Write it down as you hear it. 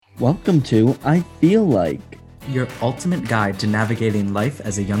Welcome to I Feel Like. Your ultimate guide to navigating life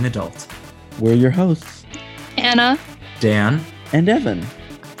as a young adult. We're your hosts, Anna, Dan, and Evan.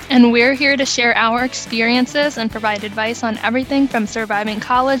 And we're here to share our experiences and provide advice on everything from surviving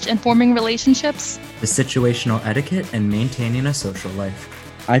college and forming relationships, the situational etiquette, and maintaining a social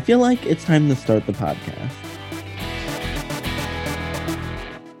life. I feel like it's time to start the podcast.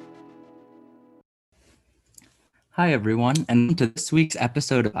 Hi, everyone, and welcome to this week's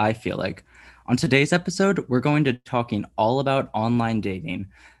episode of I Feel Like. On today's episode, we're going to be talking all about online dating,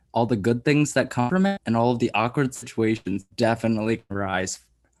 all the good things that come from it, and all of the awkward situations definitely arise.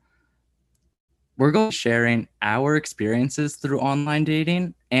 We're going to be sharing our experiences through online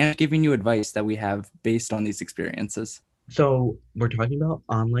dating and giving you advice that we have based on these experiences. So we're talking about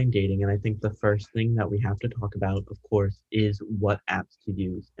online dating, and I think the first thing that we have to talk about, of course, is what apps to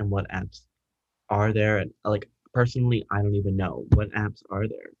use and what apps are there. And personally, I don't even know what apps are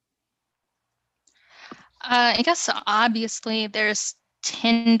there. I guess obviously there's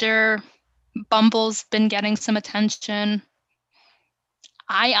Tinder, Bumble's been getting some attention.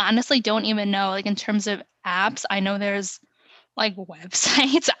 I honestly don't even know, in terms of apps, I know there's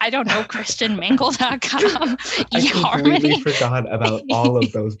websites. I don't know, christianmingle.com, I completely eHarmony. forgot about all of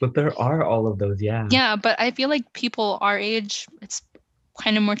those, but there are all of those, yeah. Yeah, but I feel like people our age, it's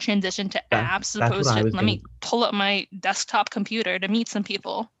kind of more transitioned to apps as opposed to let me pull up my desktop computer to meet some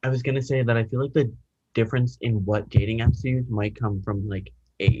people. I was going to say that I feel like the difference in what dating apps you use might come from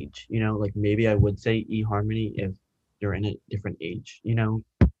age, maybe I would say eHarmony if you're in a different age,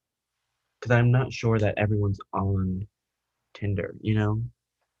 because I'm not sure that everyone's on Tinder,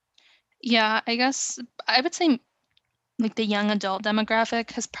 Yeah, I guess I would say the young adult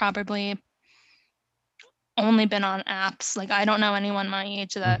demographic has probably only been on apps. I don't know anyone my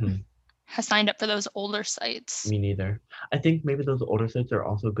age that has signed up for those older sites. Me neither. I think maybe those older sites are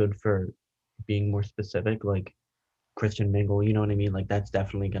also good for being more specific, like Christian Mingle, you know what I mean? That's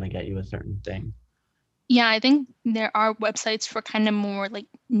definitely going to get you a certain thing. Yeah, I think there are websites for kind of more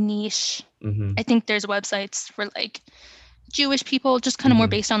niche. I think there's websites for Jewish people, just kind of more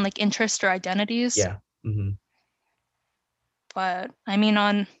based on interest or identities. Yeah. But I mean,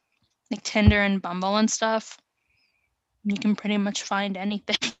 on Tinder and Bumble and stuff, you can pretty much find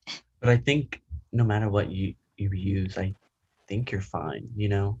anything. But I think no matter what you use, I think you're fine,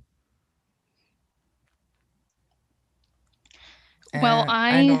 Well,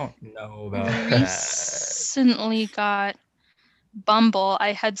 I don't know about recently got Bumble.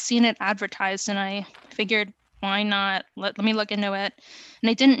 I had seen it advertised and I figured, why not? Let me look into it. And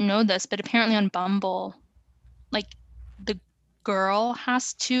I didn't know this, but apparently on Bumble, the girl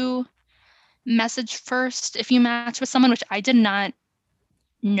has to message first if you match with someone, which I did not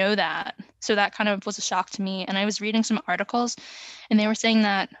know that. So that kind of was a shock to me. And I was reading some articles and they were saying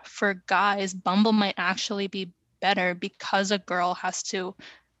that for guys, Bumble might actually be better because a girl has to.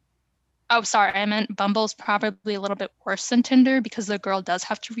 Oh, sorry, I meant Bumble's probably a little bit worse than Tinder because the girl does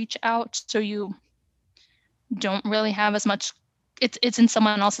have to reach out. So you don't really have as much. It's in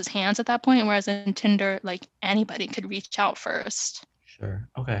someone else's hands at that point. Whereas in Tinder, anybody could reach out first. Sure.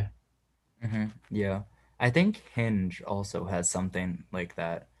 Okay. Yeah. I think Hinge also has something like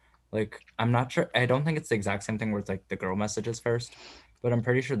that. I'm not sure. I don't think it's the exact same thing where it's the girl messages first, but I'm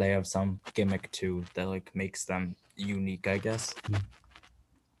pretty sure they have some gimmick too that makes them unique, I guess.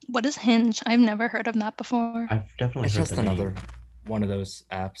 What is Hinge? I've never heard of that before. I've definitely It's heard just another one of those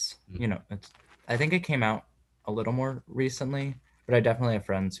apps. I think it came out a little more recently, but I definitely have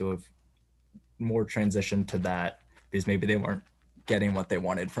friends who have more transitioned to that because maybe they weren't getting what they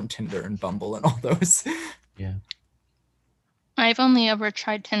wanted from Tinder and Bumble and all those. Yeah. I've only ever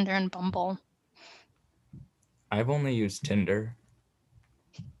tried Tinder and Bumble. I've only used Tinder.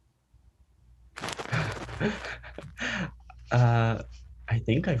 I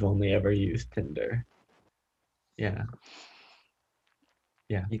think I've only ever used Tinder. Yeah.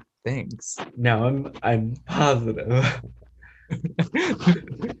 Yeah. Thanks. No, I'm positive.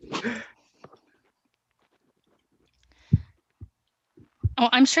 Oh,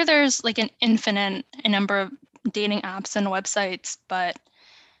 I'm sure there's an infinite number of dating apps and websites, but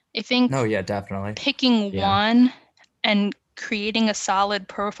I think yeah, definitely picking one and creating a solid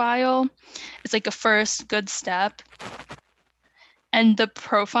profile is a first good step. And the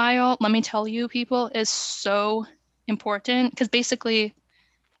profile, let me tell you, people, is so important because basically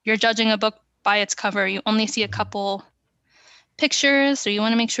you're judging a book by its cover. You only see a couple pictures, so you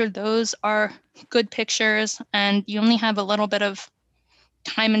want to make sure those are good pictures, and you only have a little bit of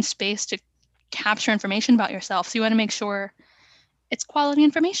time and space to capture information about yourself. So you want to make sure it's quality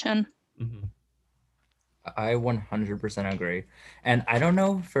information. I 100% agree. And I don't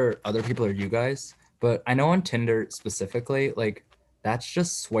know for other people or you guys, but I know on Tinder specifically, like that's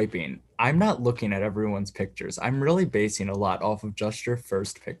just swiping. I'm not looking at everyone's pictures. I'm really basing a lot off of just your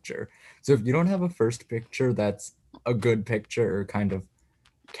first picture. So if you don't have a first picture that's a good picture or kind of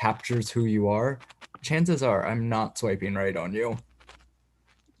captures who you are, chances are I'm not swiping right on you.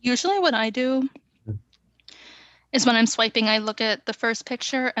 Usually what I do is when I'm swiping, I look at the first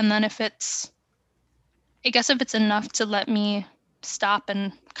picture, and then if it's enough to let me stop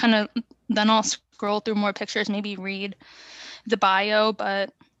and kind of, then I'll scroll through more pictures, maybe read the bio.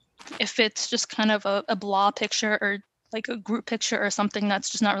 But if it's just kind of a blah picture or like a group picture or something that's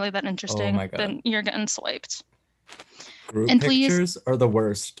just not really that interesting, my God. then you're getting swiped. Group And please, pictures are the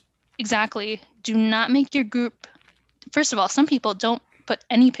worst. exactly, do not make your group. First of all, some people don't put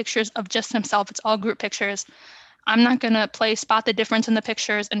any pictures of just themselves. It's all group pictures. I'm not going to play spot the difference in the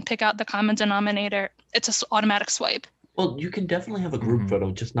pictures and pick out the common denominator. It's an automatic swipe. Well, you can definitely have a group Mhm.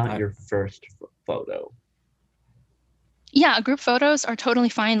 photo, just not I- your first photo. Yeah, group photos are totally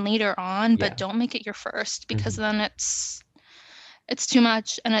fine later on, but Yeah. don't make it your first, because Mhm. then it's too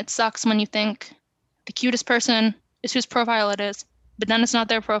much, and it sucks when you think the cutest person is whose profile it is, but then it's not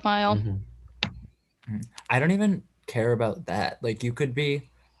their profile. Mhm. I don't even care about that. Like you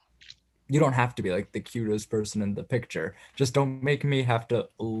don't have to be like the cutest person in the picture. Just don't make me have to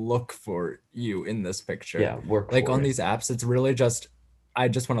look for you in this picture. Yeah, work Like for on it. these apps, it's really just I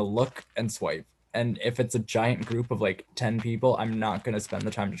just want to look and swipe. And if it's a giant group of like 10 people, I'm not going to spend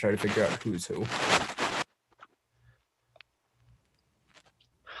the time to try to figure out who's who.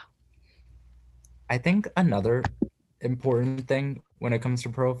 I think another important thing when it comes to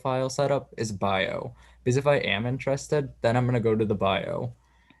profile setup is bio. Because if I am interested, then I'm going to go to the bio.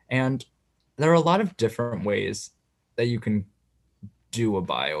 And there are a lot of different ways that you can do a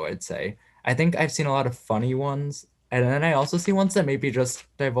bio, I'd say. I think I've seen a lot of funny ones, and then I also see ones that maybe just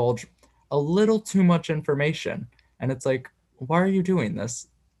divulge a little too much information. And it's like, why are you doing this?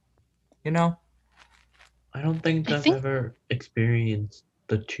 You know? I don't think I I've think ever experienced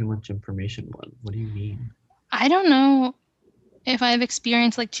the too much information one. What do you mean? I don't know if I've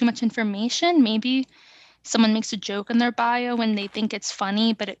experienced like too much information. Maybe someone makes a joke in their bio when they think it's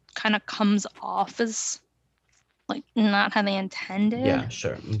funny, but it kind of comes off as like not how they intended. Yeah,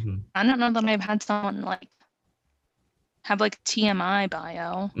 sure. I don't know that I've had someone like have like TMI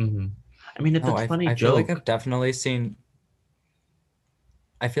bio. I mean, if No, it's funny I feel like joke, I've definitely seen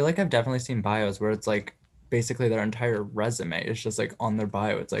bios where it's like basically their entire resume is just like on their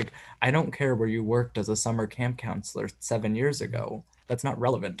bio. It's like, I don't care where you worked as a summer camp counselor 7 years ago. That's not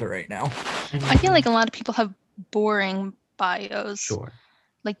relevant to right now. I feel like a lot of people have boring bios. sure.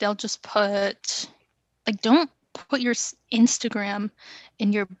 Like they'll just put like, don't put your Instagram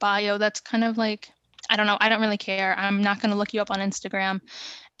in your bio. That's kind of like, I don't know. I don't really care. I'm not going to look you up on Instagram.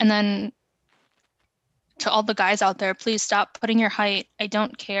 And then to all the guys out there, please stop putting your height. I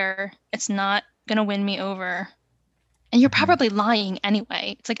don't care. It's not going to win me over. And you're Mhm. probably lying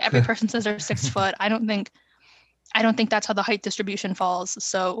anyway. It's like every person says they're 6 foot. I don't think that's how the height distribution falls.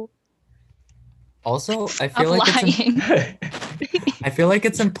 So Also, I stop feel like lying. I feel like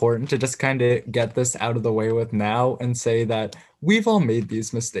it's important to just kind of get this out of the way with now and say that we've all made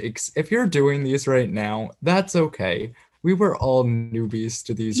these mistakes. If you're doing these right now, that's okay. We were all newbies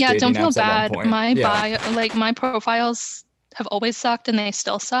to these Yeah, don't dating feel apps at one bad. point. My Yeah. bio, like my profiles have always sucked and they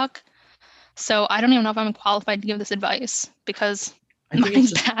still suck. So I don't even know if I'm qualified to give this advice because I think it's mine's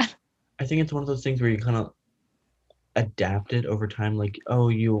just, bad. I think it's one of those things where you kind of adapt it over time. Like, oh,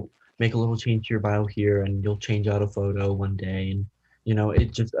 you make a little change to your bio here, and you'll change out a photo one day, and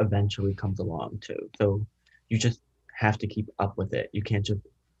it just eventually comes along too. So you just have to keep up with it. You can't just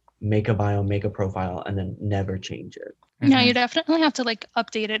make a bio, make a profile, and then never change it. No, you Mhm. definitely have to like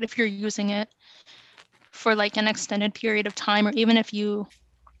update it if you're using it for like an extended period of time, or even if you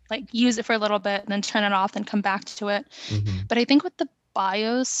like use it for a little bit and then turn it off and come back to it. Hmm. But I think with the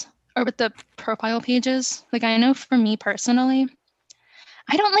bios or with the profile pages, like I know for me personally,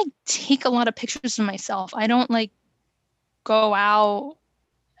 I don't like take a lot of pictures of myself. I don't like go out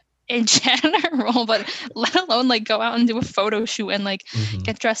in general, but let alone like go out and do a photo shoot and like Hmm.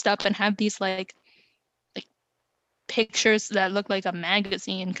 get dressed up and have these like pictures that look like a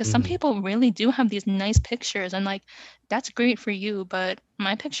magazine, because some Mhm. people really do have these nice pictures, and like that's great for you, but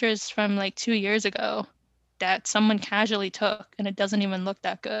my pictures from like 2 years ago that someone casually took and it doesn't even look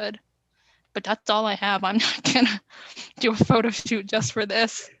that good, but that's all I have. I'm not gonna do a photo shoot just for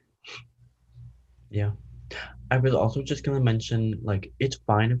this. Yeah. I was also just gonna mention, like, it's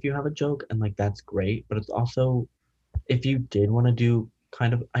fine if you have a joke and like that's great, but it's also if you did want to do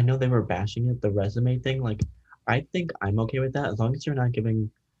kind of, I know they were bashing it, the resume thing. Like, I think I'm okay with that as long as you're not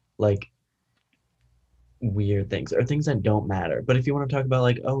giving like weird things or things that don't matter. But if you want to talk about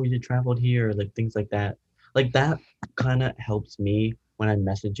like, oh, you traveled here, like things like that kind of helps me when I'm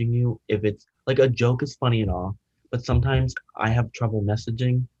messaging you. If it's like a joke is funny and all, but sometimes I have trouble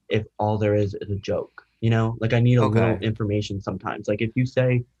messaging if all there is a joke. You know, like I need a little Okay. information sometimes. Like if you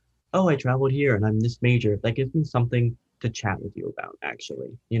say, oh, I traveled here and I'm this major, that gives me something to chat with you about, actually,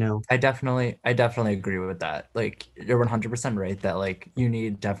 you know? I definitely agree with that. Like you're 100% right that like you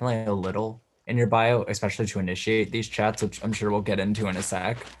need definitely a little in your bio, especially to initiate these chats, which I'm sure we'll get into in a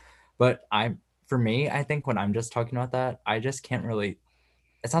sec. But for me, I think when I'm just talking about that, I just can't really.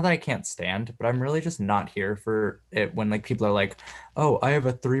 It's not that I can't stand, but I'm really just not here for it when like people are like, "Oh, I have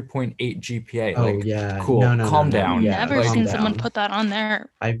a 3.8 GPA." Oh Like, yeah, no, cool, no, no, calm no, I've down. yeah, never Like, calm seen someone down. put that on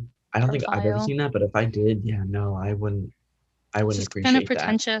their I don't think I've ever profile. seen that, but if I did, yeah, no, I It's wouldn't just kind of appreciate that.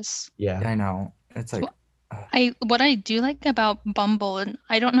 pretentious. Yeah. I know it's like, So what I do like about Bumble, and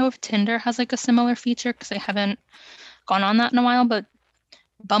I don't know if Tinder has like a similar feature because I haven't gone on that in a while, but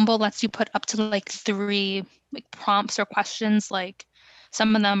Bumble lets you put up to like 3 like prompts or questions. Like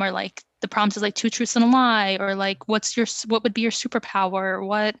some of them are like the prompts is like 2 truths and a lie, or like what would be your superpower, or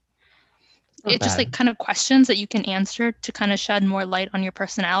what Not it just like bad. kind of questions that you can answer to kind of shed more light on your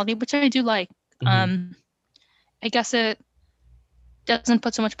personality, which I do like. Hmm. I guess it doesn't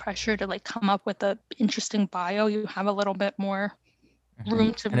put so much pressure to like come up with a interesting bio. You have a little bit more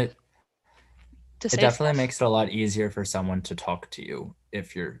room and to it say definitely stuff. makes it a lot easier for someone to talk to you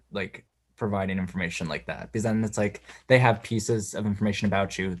if you're like providing information like that, because then it's like they have pieces of information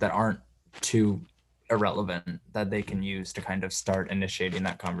about you that aren't too irrelevant that they can use to kind of start initiating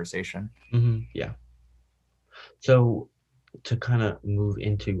that conversation. Yeah. So to kind of move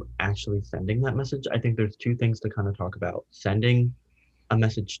into actually sending that message, I think there's two things to kind of talk about. Sending a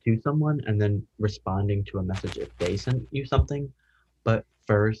message to someone and then responding to a message if they sent you something. But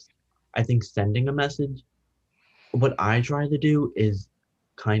first, I think sending a message, what I try to do is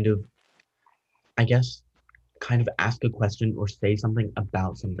kind of, I guess, kind of ask a question or say something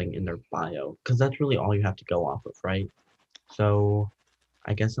about something in their bio, because that's really all you have to go off of, right? So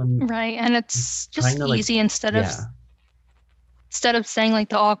I guess I'm Right. And it's trying just to like, easy yeah, instead of saying like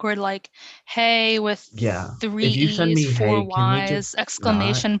the awkward like, hey with yeah. three If you send E's, me, four hey, can we just Y's, not?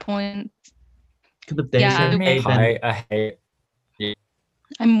 exclamation point. Because if If they you Yeah, send say, me hey, then a hey,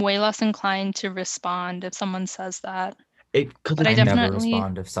 I'm way less inclined to respond if someone says that. because But I I if you, never definitely,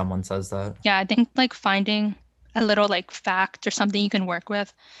 respond if someone says that. yeah, I think like finding a little like fact or something you can work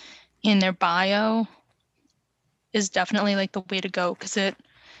with in their bio is definitely like the way to go because it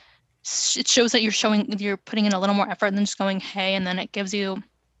shows that you're putting in a little more effort than just going hey, and then it gives you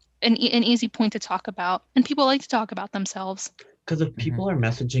an easy point to talk about. And people like to talk about themselves. because if Mhm. people are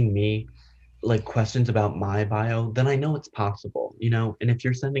messaging me like questions about my bio, then I know it's possible, you know? And if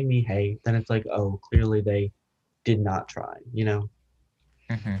you're sending me, hey, then it's like, oh, clearly they did not try, you know?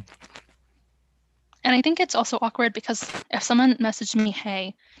 Mhm. And I think it's also awkward because if someone messaged me,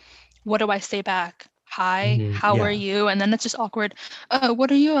 hey, what do I say back? Hi, how are Yeah. you? And then it's just awkward. Oh,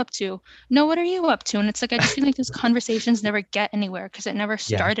 what are you up to? No, what are you up to? And it's like I just feel like those conversations never get anywhere because it never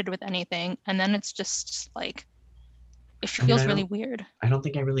Yeah. started with anything. And then it's just like it I mean, feels really weird. I don't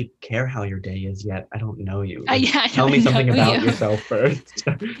think I really care how your day is yet. I don't know you. Like, Yeah, I tell me don't something know about you. yourself first.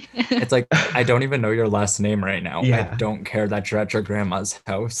 It's like I don't even know your last name right now. I Yeah. don't care that you're at your grandma's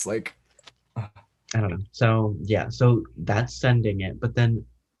house. Like, I don't know. So, yeah, so that's sending it. But then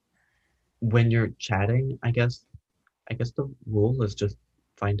when you're chatting, I guess the rule is just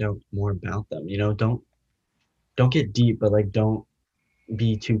find out more about them. You know, don't get deep, but like don't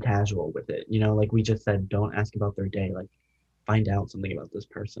be too casual with it. You know, like we just said, don't ask about their day. Like find out something about this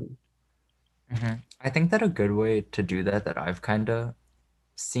person. I think that a good way to do that I've kind of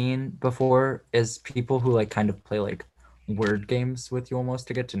seen before is people who like kind of play like word games with you almost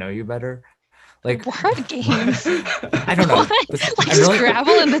to get to know you better. Like, Word games. I don't know. What? This, Like I'm just really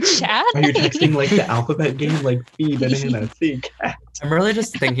Scrabble in the chat? Are you texting like the alphabet game, like B banana, C cat? I'm really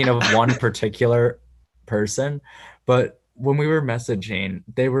just thinking of one particular person, but when we were messaging,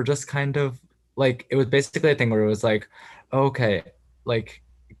 they were just kind of like it was basically a thing where it was like, okay, like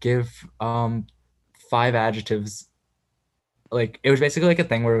give 5 adjectives. Like it was basically like a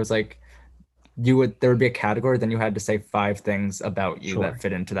thing where it was like there would be a category, then you had to say 5 things about you Sure. that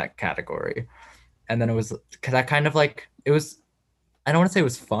fit into that category. And then it was that kind of like it was I don't want to say it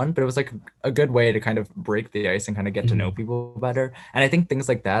was fun, but it was like a good way to kind of break the ice and kind of get to know Mhm. people better. And I think things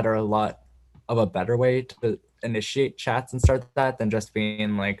like that are a lot of a better way to initiate chats and start that than just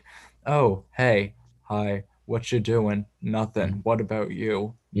being like, oh, hey, hi, what you doing? Nothing. What about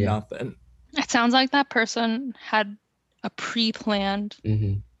you? Yeah. Nothing. It sounds like that person had a pre-planned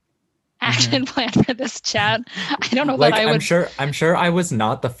Mm-hmm. action plan for this chat. I don't know Like that I would. I'm sure I was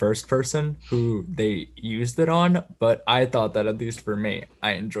not the first person who they used it on, but I thought that at least for me,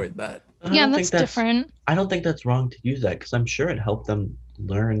 I enjoyed that. Yeah, that's different. I don't think that's wrong to use that because I'm sure it helped them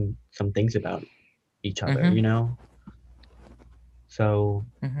learn some things about each other, Mhm. you know? So,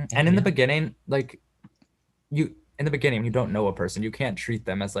 And in the yeah. beginning, like you when you don't know a person, you can't treat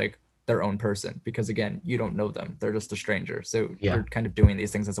them as like their own person because again, you don't know them. They're just a stranger. So Yeah. you're kind of doing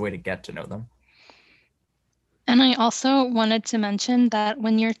these things as a way to get to know them. And I also wanted to mention that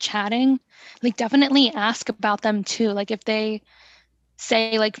when you're chatting, like definitely ask about them too. Like if they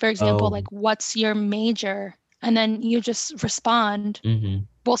say, like, for example, Oh. like, what's your major? And then you just respond, Mm-hmm.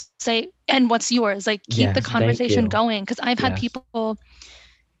 we'll say, and what's yours? Like keep the Yes, thank conversation you. going. Because I've had Yes. people,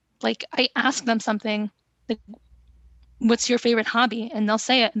 like, I ask them something, like, what's your favorite hobby? And they'll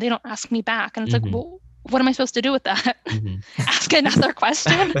say it and they don't ask me back. And it's Mhm. like, well, what am I supposed to do with that? Mhm. Ask another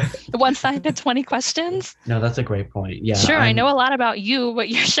question? One-sided 20 questions? No, that's a great point. Yeah, Sure, I I'm. know a lot about you, but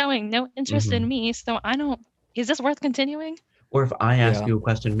you're showing no interest in Mhm. me. So I don't, is this worth continuing? Or if I ask Yeah. you a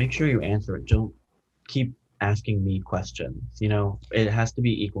question, make sure you answer it. Don't keep asking me questions. You know, it has to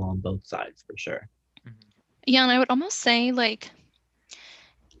be equal on both sides for sure. Yeah, and I would almost say, like,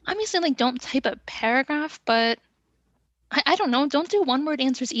 obviously, like, don't type a paragraph, but I don't know, don't do one-word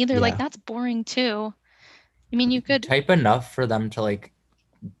answers either. Like, Yeah. that's boring too. I mean, you could, Type enough for them to like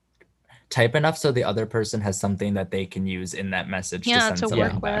type enough so the other person has something that they can use in that message Yeah, to send to something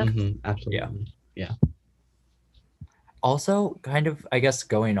work back. with. Mhm. Absolutely. Yeah. Also, kind of, I guess,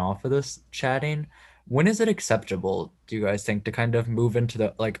 going off of this chatting, when is it acceptable, do you guys think, to kind of move into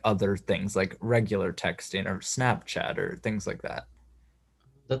the like other things like regular texting or Snapchat or things like that?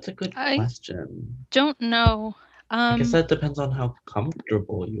 That's a good I question. don't know. I guess that depends on how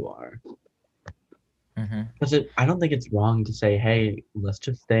comfortable you are. Mm-hmm. Because I don't think it's wrong to say, hey, let's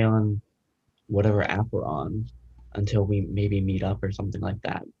just stay on whatever app we're on until we maybe meet up or something like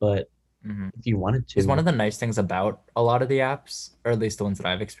that. But Mm-hmm. if you wanted Because one to, of the nice things about a lot of the apps, or at least the ones that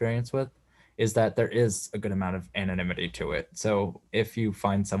I've experienced with, is that there is a good amount of anonymity to it. So if you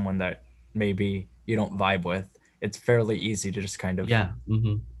find someone that maybe you don't vibe with, it's fairly easy to just kind of yeah.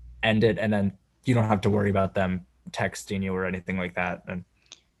 Mm-hmm. end it, and then you don't have to worry about them texting you or anything like that and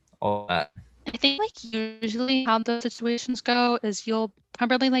all that. I think, like, usually how those situations go is you'll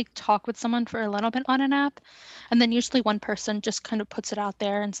probably, like, talk with someone for a little bit on an app, and then usually one person just kind of puts it out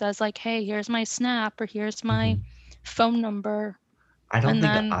there and says, like, hey, here's my Snap, or here's my Mhm. phone number. I don't And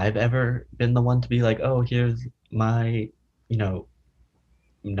think then I've ever been the one to be like, oh, here's my, you know,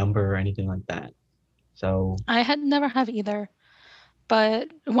 number or anything like that. So, I had never have either. But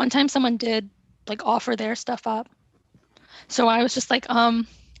one time someone did, like, offer their stuff up. So I was just like,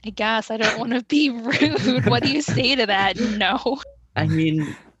 I guess I don't want to be rude. What do you say to that? No. I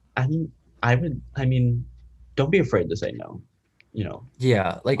mean, I mean, I mean, don't be afraid to say no, you know,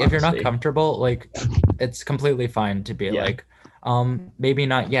 Yeah, like if you're not honestly. comfortable, like it's completely fine to be Yeah. like, maybe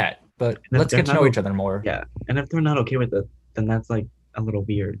not yet, but And if let's they're get to not know o- each other more. Yeah. And if they're not okay with it, then that's like a little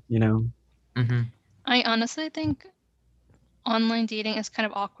weird, you know? Mm-hmm. I honestly think online dating is kind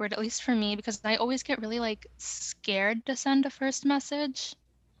of awkward, at least for me, because I always get really, like, scared to send a first message.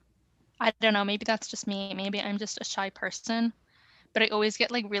 I don't know, maybe that's just me. Maybe I'm just a shy person, but I always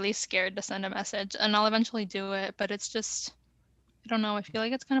get, like, really scared to send a message, and I'll eventually do it, but it's just, I don't know, I feel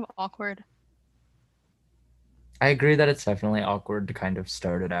like it's kind of awkward. I agree that it's definitely awkward to kind of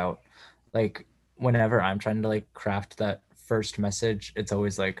start it out. Like whenever I'm trying to like craft that first message, it's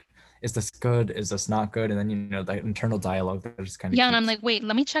always like, is this good? Is this not good? And then you know that internal dialogue that just kind of Yeah, and I'm keeps. like, wait,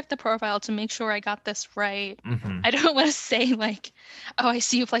 let me check the profile to make sure I got this right. Mm-hmm. I don't want to say, like, oh, I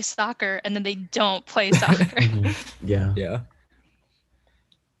see you play soccer, and then they don't play soccer. Mhm. Yeah. Yeah.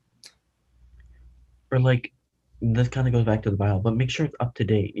 Or like, this kind of goes back to the bio, but make sure it's up to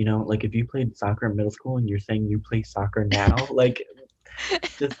date, you know? Like if you played soccer in middle school and you're saying you play soccer now, like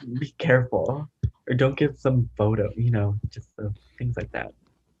just be careful. Or don't give some photo, you know, just things like that.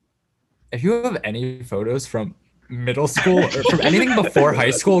 If you have any photos from middle school or from anything before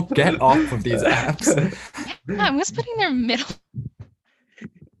high school, get off of these apps. Yeah, I'm just putting their middle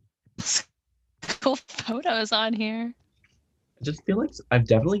school photos on here. I just feel like I've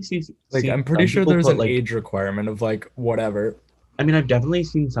definitely seen Like seen I'm pretty some sure people there's put an like age requirement of like whatever. I mean I've definitely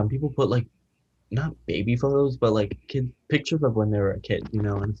seen some people put like not baby photos but like kid pictures of when they were a kid, you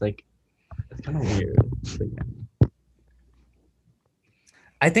know, and it's like it's kind of weird. But yeah.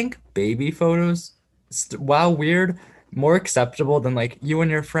 I think baby photos, while weird, more acceptable than like you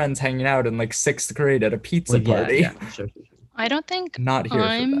and your friends hanging out in like sixth grade at a pizza Well, yeah, party. yeah, sure, sure, sure. I don't think Not here for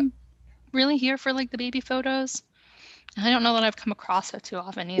that. I'm really here for like the baby photos. I don't know that I've come across it too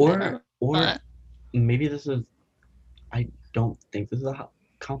often either. Or but maybe this is, I don't think this is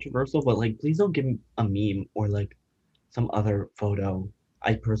controversial, but like, please don't give me a meme or like some other photo.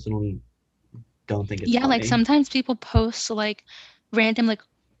 I personally don't think it's yeah, like funny. sometimes people post like random like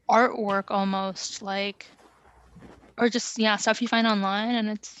artwork almost like, or just stuff you find online, and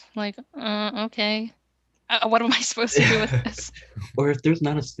it's like, okay, what am I supposed to do with this? Or if there's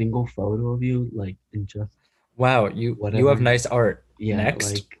not a single photo of you, like, and just Wow, you whatever. have nice art. Yeah,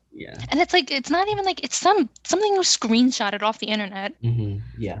 Next. like, yeah. And it's like, it's not even like it's something you screenshotted off the internet.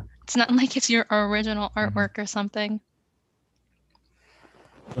 Yeah. It's not like it's your original Mhm. artwork or something.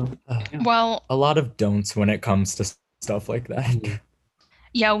 So, yeah. Well, A lot of don'ts when it comes to stuff like that. Mhm.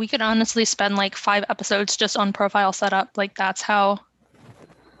 yeah, we could honestly spend like 5 episodes just on profile setup. Like that's how,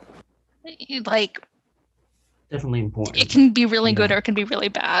 like, Definitely important. it can be really good Yeah. or it can be really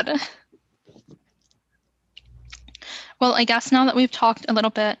bad. Well, I guess now that we've talked a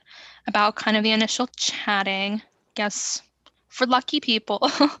little bit about kind of the initial chatting, guess for lucky people,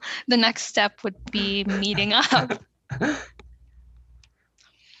 the next step would be meeting up.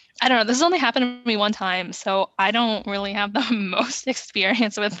 I don't know. This has only happened to me one time, so I don't really have the most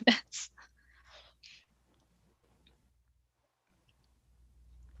experience with this.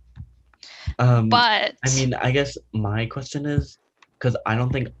 But I mean, I guess my question is, because I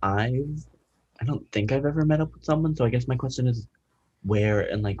don't think I've ever met up with someone. So I guess my question is, where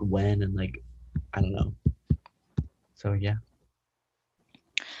and like when and like, I don't know. So yeah.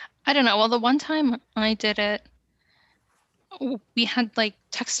 I don't know. Well, the one time I did it, we had like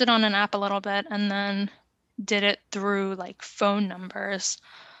texted on an app a little bit and then did it through like phone numbers.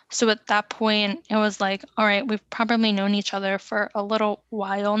 So at that point, it was like, all right, we've probably known each other for a little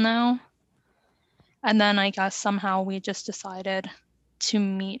while now. And then I guess somehow we just decided to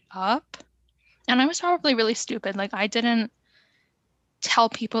meet up. And I was probably really stupid. Like, I didn't tell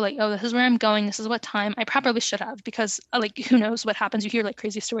people, like, oh, this is where I'm going, this is what time. I probably should have, because, like, who knows what happens. You hear like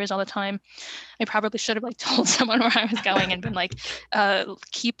crazy stories all the time. I probably should have like told someone where I was going and been like,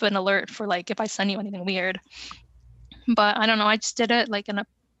 keep an alert for like if I send you anything weird. But I don't know. I just did it like in a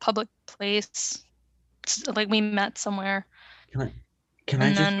public place. Like we met somewhere. Can I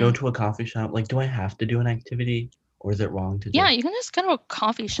And just go then- to a coffee shop? Like, do I have to do an activity, or is it wrong to? Yeah, just, you can just go to a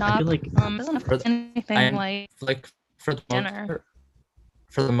coffee shop. feel like- It doesn't have to be anything I'm like for the dinner.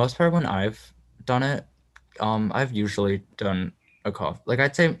 most part, when I've done it, I've usually done a coffee. Like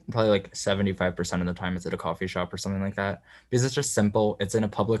I'd say probably like 75% of the time it's at a coffee shop or something like that, because it's just simple. It's in a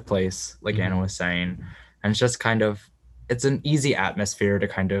public place, like Anna Mhm. was saying, and it's just kind of, it's an easy atmosphere to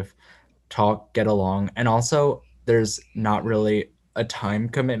kind of talk, get along, and also there's not really a time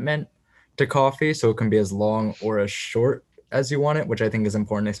commitment to coffee, so it can be as long or as short as you want it, which I think is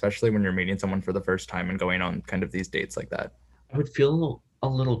important, especially when you're meeting someone for the first time and going on kind of these dates like that. I would feel a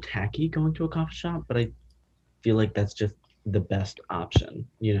little tacky going to a coffee shop, but I feel like that's just the best option,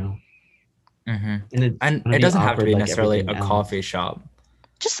 you know. Mm-hmm. And it's And gonna it be doesn't have to awkward be like necessarily a everything else. coffee shop,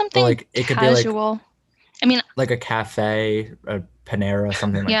 Just something like, it could be like- casual. I mean, like a cafe, a Panera,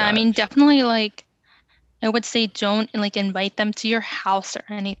 something like yeah, that. I mean, definitely like I would say don't like invite them to your house or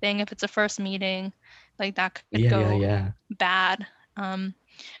anything if it's a first meeting. Like that could go Yeah. bad. I mean,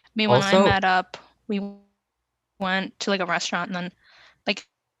 when I Also- met up, we went to like a restaurant and then like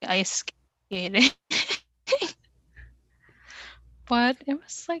ice skating. But it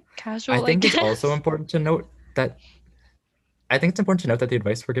was like casual. I think it's guess. also important to note that the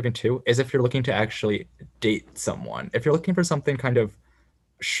advice we're giving too is if you're looking to actually date someone. If you're looking for something kind of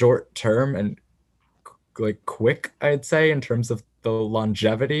short term and like quick, I'd say, in terms of the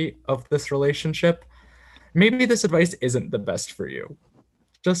longevity of this relationship, maybe this advice isn't the best for you.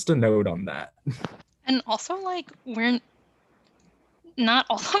 Just a note on that. And also, like, we're not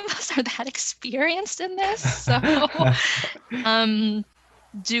all of us are that experienced in this. So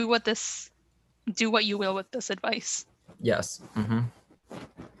do what you will with this advice. Yes.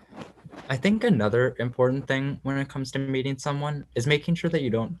 I think another important thing when it comes to meeting someone is making sure that you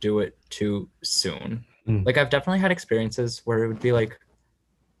don't do it too soon. Mm. Like I've definitely had experiences where it would be like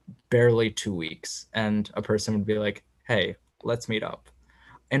barely 2 weeks and a person would be like, hey, let's meet up.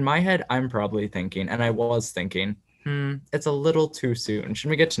 In my head, I'm probably thinking, and I was thinking, it's a little too soon.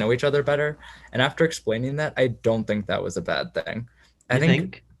 Shouldn't we get to know each other better? And after explaining that, I don't think that was a bad thing.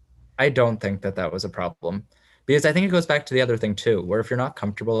 I don't think that was a problem, because I think it goes back to the other thing too, where if you're not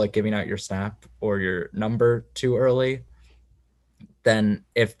comfortable like giving out your snap or your number too early, then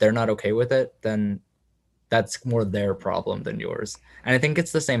if they're not okay with it, then that's more their problem than yours. And I think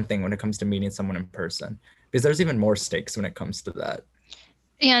it's the same thing when it comes to meeting someone in person, because there's even more stakes when it comes to that.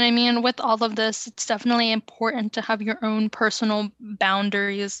 Yeah, and I mean, with all of this, it's definitely important to have your own personal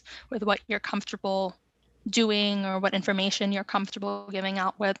boundaries with what you're comfortable doing or what information you're comfortable giving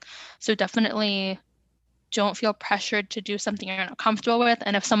out with. So definitely don't feel pressured to do something you're not comfortable with.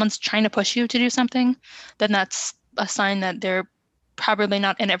 And if someone's trying to push you to do something, then that's a sign that they're probably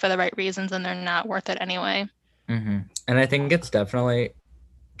not in it for the right reasons and they're not worth it anyway. And I think it's definitely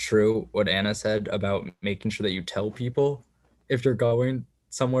true what Anna said about making sure that you tell people if you're going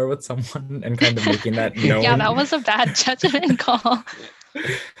somewhere with someone and kind of making that known. Yeah, that was a bad judgment call.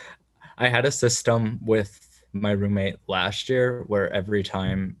 I had a system with my roommate last year where every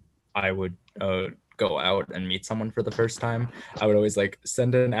time I would go out and meet someone for the first time, I would always like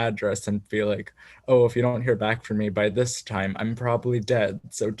send an address and be like, oh, if you don't hear back from me by this time, I'm probably dead.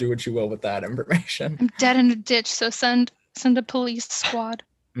 So do what you will with that information. I'm dead in a ditch, so send a police squad.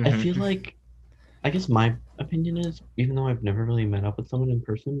 I feel like, I guess my opinion is, even though I've never really met up with someone in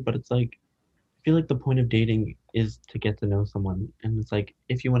person, but it's like, I feel like the point of dating is to get to know someone. And it's like,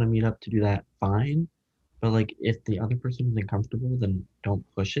 if you want to meet up to do that, fine. But like, if the other person isn't comfortable, then don't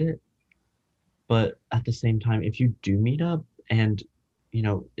push it. But at the same time, if you do meet up and, you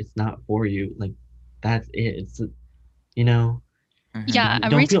know, it's not for you, like, that's it. It's, you know, Yeah,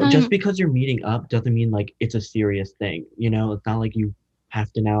 don't every feel, time. just because you're meeting up doesn't mean like it's a serious thing. You know, it's not like you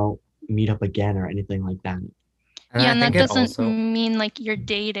have to now meet up again or anything like that. Yeah, and that I think it doesn't also mean like you're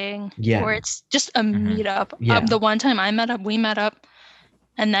dating Yeah. or it's just a meetup. Yeah. The one time we met up,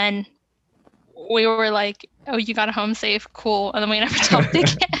 and then we were like, "Oh, you got home safe, cool," and then we never talked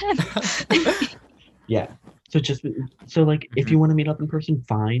again. Yeah. So like, if you want to meet up in person,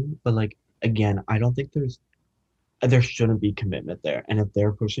 fine. But like, again, I don't think there shouldn't be commitment there. And if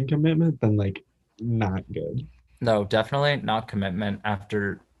they're pushing commitment, then like, not good. No, definitely not commitment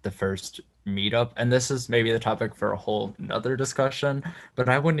after the first meetup. And this is maybe the topic for a whole another discussion, but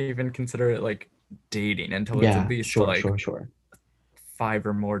I wouldn't even consider it like dating until it's Yeah, at least sure, like sure. 5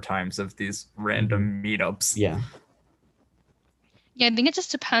 or more times of these random meetups. Yeah. Yeah, I think it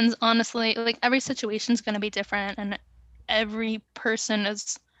just depends, honestly. Like every situation is going to be different, and every person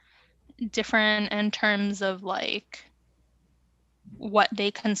is different in terms of like what they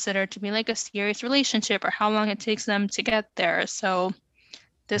consider to be like a serious relationship or how long it takes them to get there. So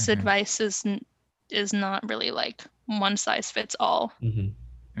this advice is not really like one size fits all.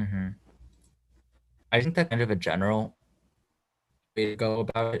 I think that kind of a general way to go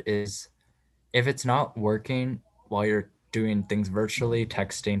about it is if it's not working while you're doing things virtually,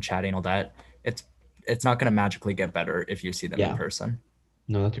 texting, chatting, all that, it's not going to magically get better if you see them in person.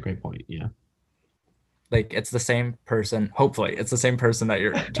 No, that's a great point. Yeah. Like it's the same person. Hopefully, it's the same person that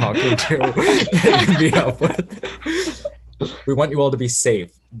you're talking to that you meet up with. We want you all to be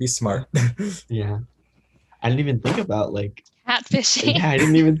safe, be smart. Yeah. I didn't even think about like catfishing. Yeah, I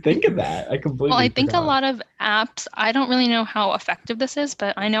didn't even think of that. I completely Well, I think forgot. a lot of apps, I don't really know how effective this is,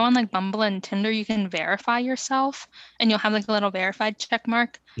 but I know on like Bumble and Tinder, you can verify yourself and you'll have like a little verified check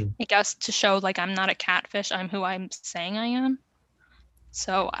mark, I guess, to show like I'm not a catfish, I'm who I'm saying I am.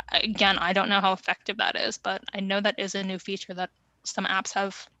 So again, I don't know how effective that is, but I know that is a new feature that some apps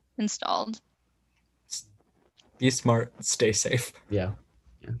have installed. Be smart, stay safe. Yeah.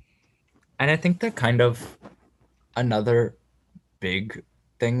 And I think that kind of another big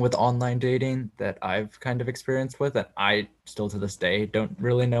thing with online dating that I've kind of experienced with, and I still to this day don't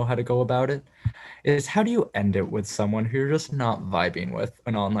really know how to go about it, is how do you end it with someone who you're just not vibing with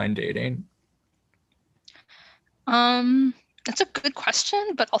on online dating? That's a good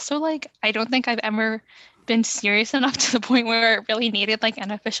question, but also like I don't think I've ever been serious enough to the point where it really needed like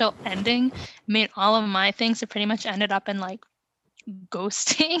an official ending. I mean, all of my things have pretty much ended up in like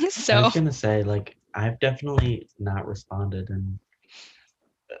ghosting. I So was gonna say, like, I've definitely not responded, and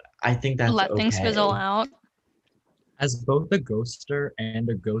I think that's let things fizzle okay. out. As both a ghoster and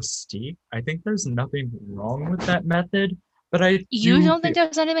a ghostee, I think there's nothing wrong with that method, but You don't think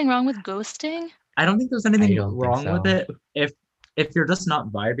there's anything wrong with ghosting? I don't think there's I anything don't think wrong with so. it if you're just not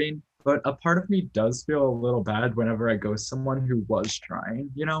vibing, but a part of me does feel a little bad whenever I ghost someone who was trying,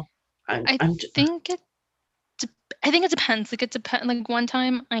 you know? I think it depends. Like it depends. Like one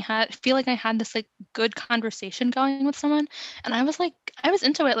time I feel like I had this like good conversation going with someone, and I was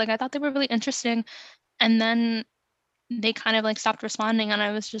into it. Like I thought they were really interesting, and then they kind of like stopped responding, and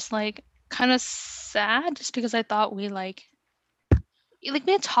I was just like kind of sad, just because I thought we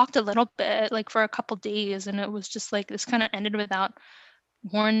had talked a little bit like for a couple days, and it was just like this kind of ended without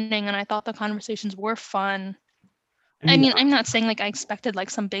warning, and I thought the conversations were fun. I mean, I'm not saying like I expected like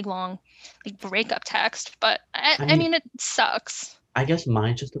some big long like breakup text, but I mean it sucks. I guess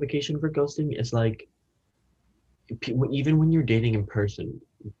my justification for ghosting is like, even when you're dating in person,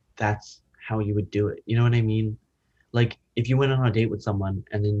 that's how you would do it. You know what I mean? Like, if you went on a date with someone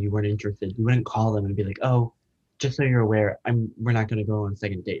and then you weren't interested, you wouldn't call them and be like, "Oh, just so you're aware, we're not gonna go on a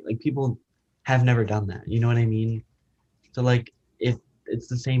second date." Like, people have never done that. You know what I mean? So like, if it's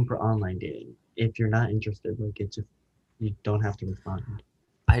the same for online dating, if you're not interested, like, it's just, you don't have to respond.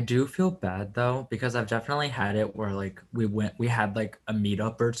 I do feel bad though, because I've definitely had it where like we had like a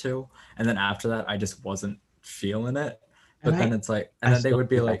meetup or two, and then after that I just wasn't feeling it. But And then it's like, and then they still would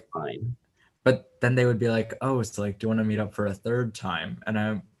be think like, that's fine. but then they would be like, oh, so like, do you want to meet up for a third time?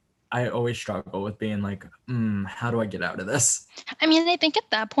 And I always struggle with being like, how do I get out of this? I mean, I think at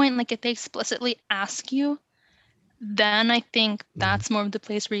that point, like if they explicitly ask you, then I think that's more of the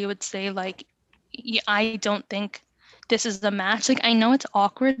place where you would say like, I don't think this is the match. Like I know it's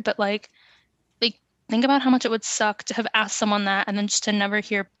awkward, but like think about how much it would suck to have asked someone that and then just to never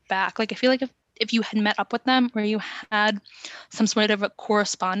hear back. Like I feel like if you had met up with them or you had some sort of a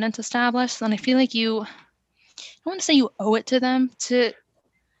correspondence established, then I feel like I don't want to say you owe it to them to,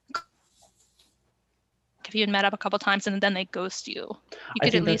 if you had met up a couple times and then they ghost you, you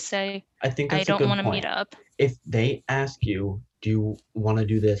could at least say, I think I that's a don't good want to meet point. up. If they ask you, "Do you want to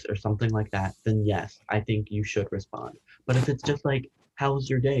do this?" or something like that, then yes, I think you should respond. But if it's just like, "How was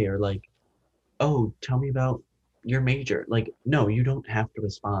your day?" or like, "Oh, tell me about your major," like, no, you don't have to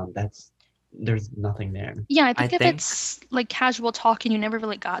respond. There's nothing there. Yeah, I I think if think it's like casual talk and you never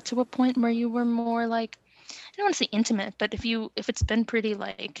really got to a point where you were more like, I don't want to say intimate, but if it's been pretty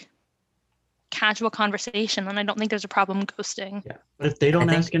like casual conversation, then I don't think there's a problem ghosting. Yeah. But if they don't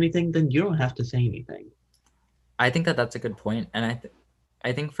think- ask anything, then you don't have to say anything. I think that that's a good point, and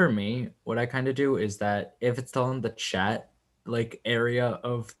I think for me, what I kind of do is that if it's still in the chat like area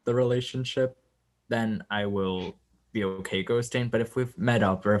of the relationship, then I will be okay ghosting. But if we've met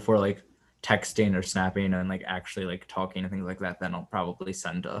up or if we're like texting or snapping and like actually like talking and things like that, then I'll probably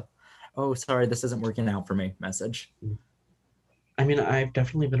send a, oh, sorry, this isn't working out for me message. I mean, I've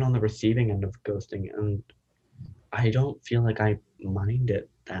definitely been on the receiving end of ghosting, and I don't feel like I mind it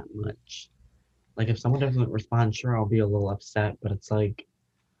that much. Like, if someone doesn't respond, sure, I'll be a little upset, but it's like,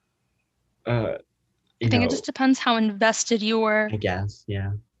 I think it just depends how invested you were. I guess,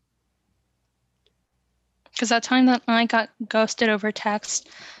 yeah. Because that time that I got ghosted over text,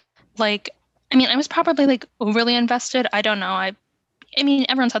 like, I mean, I was probably like overly invested. I don't know. I mean,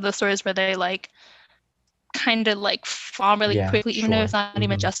 everyone's had those stories where they like kind of like fall really Yeah, quickly, even though it's sure. not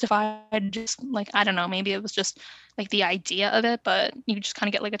even justified. Just like, I don't know, maybe it was just like the idea of it, but you just kind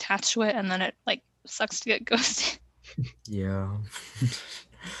of get like attached to it and then it like sucks to get ghosted. Yeah.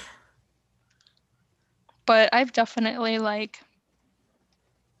 But I've definitely like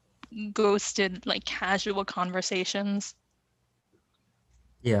ghosted like casual conversations.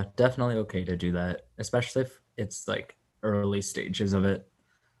 Yeah, definitely okay to do that, especially if it's like early stages of it.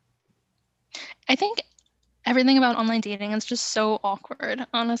 I think everything about online dating is just so awkward,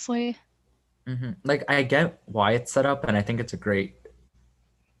 honestly. Like I get why it's set up, and I think it's a great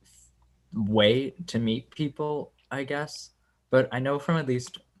way to meet people, I guess. But I know from at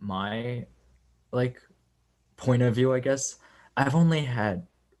least my like point of view, I guess, I've only had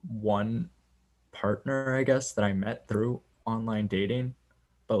one partner, I guess, that I met through online dating,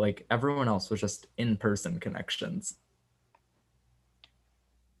 but like everyone else was just in-person connections.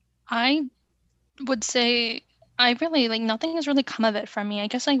 I would say I really like nothing has really come of it for me. I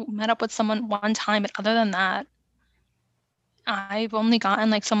guess I met up with someone one time, but other than that, I've only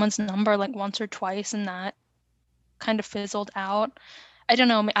gotten like someone's number like once or twice, and that kind of fizzled out. I don't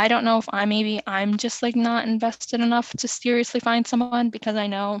know. I don't know if I'm just like not invested enough to seriously find someone, because I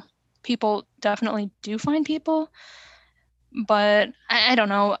know people definitely do find people, but I don't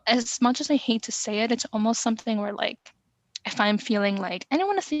know. As much as I hate to say it, it's almost something where like if I'm feeling like I don't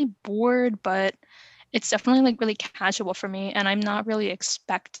want to say bored, but it's definitely like really casual for me, and I'm not really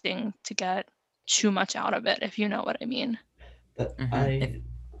expecting to get too much out of it, if you know what I mean. But If-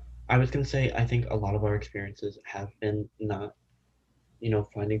 I was gonna say, I think a lot of our experiences have been not,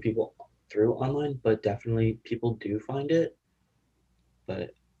 finding people through online, but definitely people do find it. But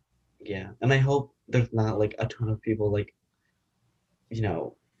yeah, and I hope there's not like a ton of people like, you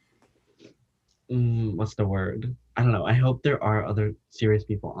know, what's the word? I don't know. I hope there are other serious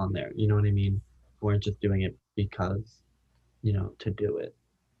people on there. You know what I mean? Who aren't just doing it because, to do it.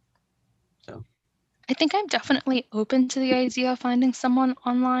 So I think I'm definitely open to the idea of finding someone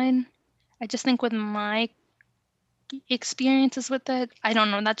online. I just think with my experiences with it, I don't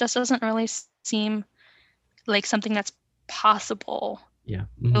know, that just doesn't really seem like something that's possible, Yeah.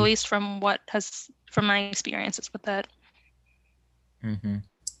 at least from my experiences with it. Mm-hmm.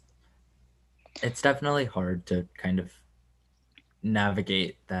 It's definitely hard to kind of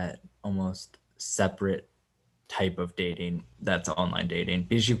navigate that almost separate type of dating that's online dating,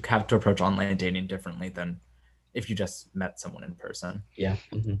 because you have to approach online dating differently than if you just met someone in person. Yeah.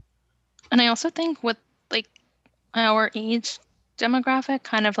 And I also think with like our age demographic,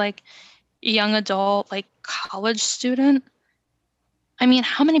 kind of like young adult, like college student, I mean,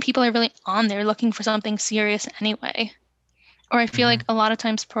 how many people are really on there looking for something serious anyway? Or I feel like a lot of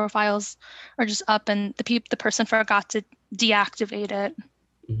times profiles are just up and the person forgot to deactivate it.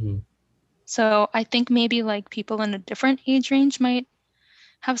 So I think maybe like people in a different age range might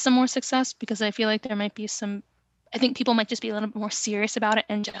have some more success, because I feel like there might be I think people might just be a little bit more serious about it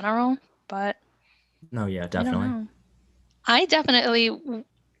in general. But no, yeah, I definitely. don't know. I definitely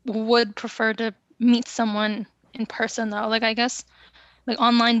would prefer to meet someone in person though. Like I guess like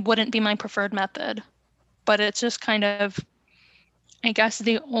online wouldn't be my preferred method, but it's just kind of, I guess,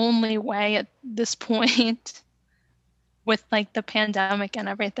 the only way at this point with like the pandemic and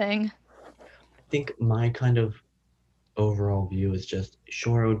everything. I think my kind of overall view is just,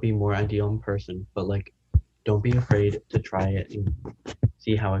 sure, it would be more ideal in person, but like, don't be afraid to try it and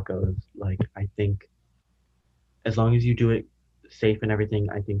see how it goes. Like, I think as long as you do it safe and everything,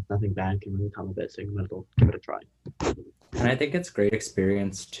 I think nothing bad can really come of it. So you might as well give it a try. And I think it's great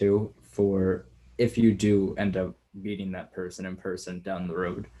experience too for if you do end up meeting that person in person down the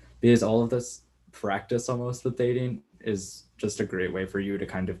road, because all of this practice almost with dating is just a great way for you to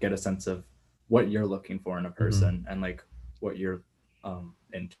kind of get a sense of what you're looking for in a person and like what you're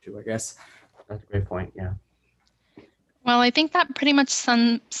into, I guess. That's a great point. Yeah. Well, I think that pretty much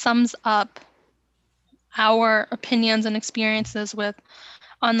sums up our opinions and experiences with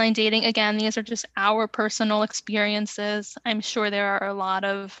online dating. Again, these are just our personal experiences. I'm sure there are a lot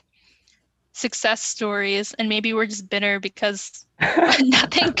of success stories, and maybe we're just bitter because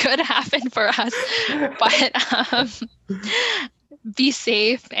nothing good happened for us. But be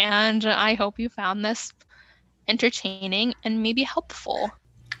safe, and I hope you found this entertaining and maybe helpful.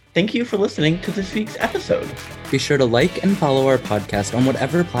 Thank you for listening to this week's episode. Be sure to like and follow our podcast on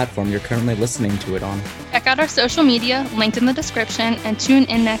whatever platform you're currently listening to it on. Check out our social media, linked in the description, and tune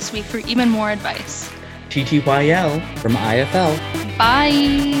in next week for even more advice. TTYL From IFL.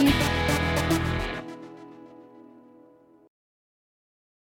 Bye!